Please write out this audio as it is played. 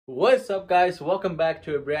What's up guys, welcome back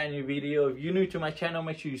to a brand new video. If you're new to my channel,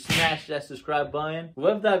 make sure you smash that subscribe button.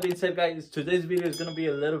 With that being said guys, today's video is going to be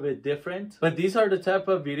a little bit different, but these are the type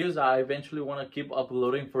of videos I eventually want to keep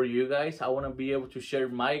uploading for you guys. I want to be able to share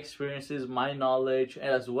my experiences, my knowledge,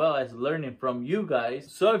 as well as learning from you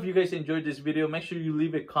guys. So if you guys enjoyed this video, make sure you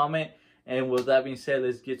leave a comment. And with that being said,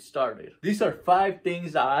 let's get started. These are 5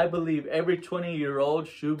 things that I believe every 20-year-old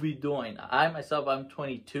should be doing. I'm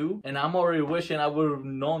 22, and I'm already wishing I would have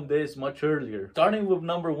known this much earlier. Starting with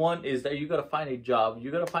number 1 is that you gotta find a job.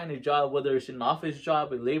 You gotta find a job, whether it's an office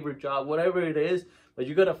job, a labor job, whatever it is. But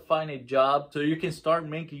you gotta find a job so you can start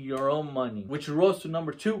making your own money. Which rolls to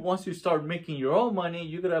number 2. Once you start making your own money,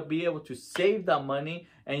 you gotta be able to save that money,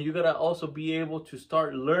 and you gotta also be able to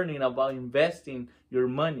start learning about investing your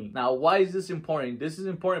money. Now, why is this important? This is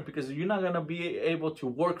important because you're not gonna be able to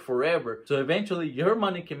work forever. So eventually your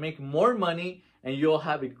money can make more money and you'll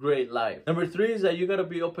have a great life. Number 3 is that you gotta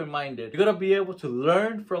be open-minded. You gotta be able to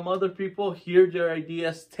learn from other people, hear their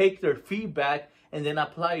ideas, take their feedback, and then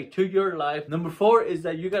apply it to your life. Number 4 is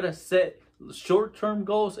that you gotta set short-term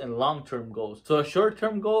goals and long-term goals. So a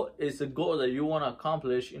short-term goal is a goal that you want to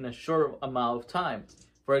accomplish in a short amount of time.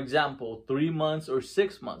 For example, 3 months or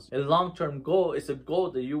 6 months. A long-term goal is a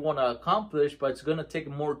goal that you want to accomplish, but it's gonna take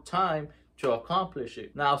more time to accomplish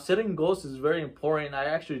it. Now, setting goals is very important. I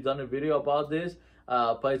actually done a video about this,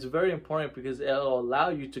 but it's very important because it'll allow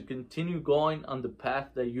you to continue going on the path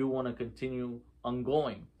that you want to continue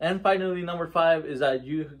ongoing. And finally, number 5 is that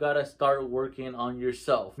you gotta start working on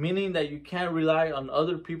yourself, meaning that you can't rely on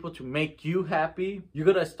other people to make you happy. You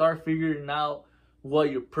gotta start figuring out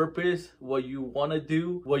what your purpose, what you want to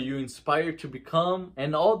do, what you inspire to become,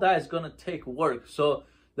 and all that is gonna take work. So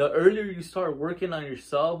the earlier you start working on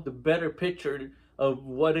yourself, the better picture of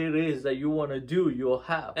what it is that you want to do you'll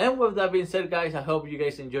have. And with that being said guys, I hope you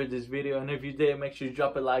guys enjoyed this video, and if you did, make sure you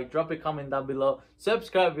drop a like, drop a comment down below,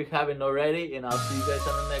 subscribe if you haven't already, and I'll see you guys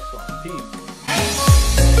on the next one. Peace.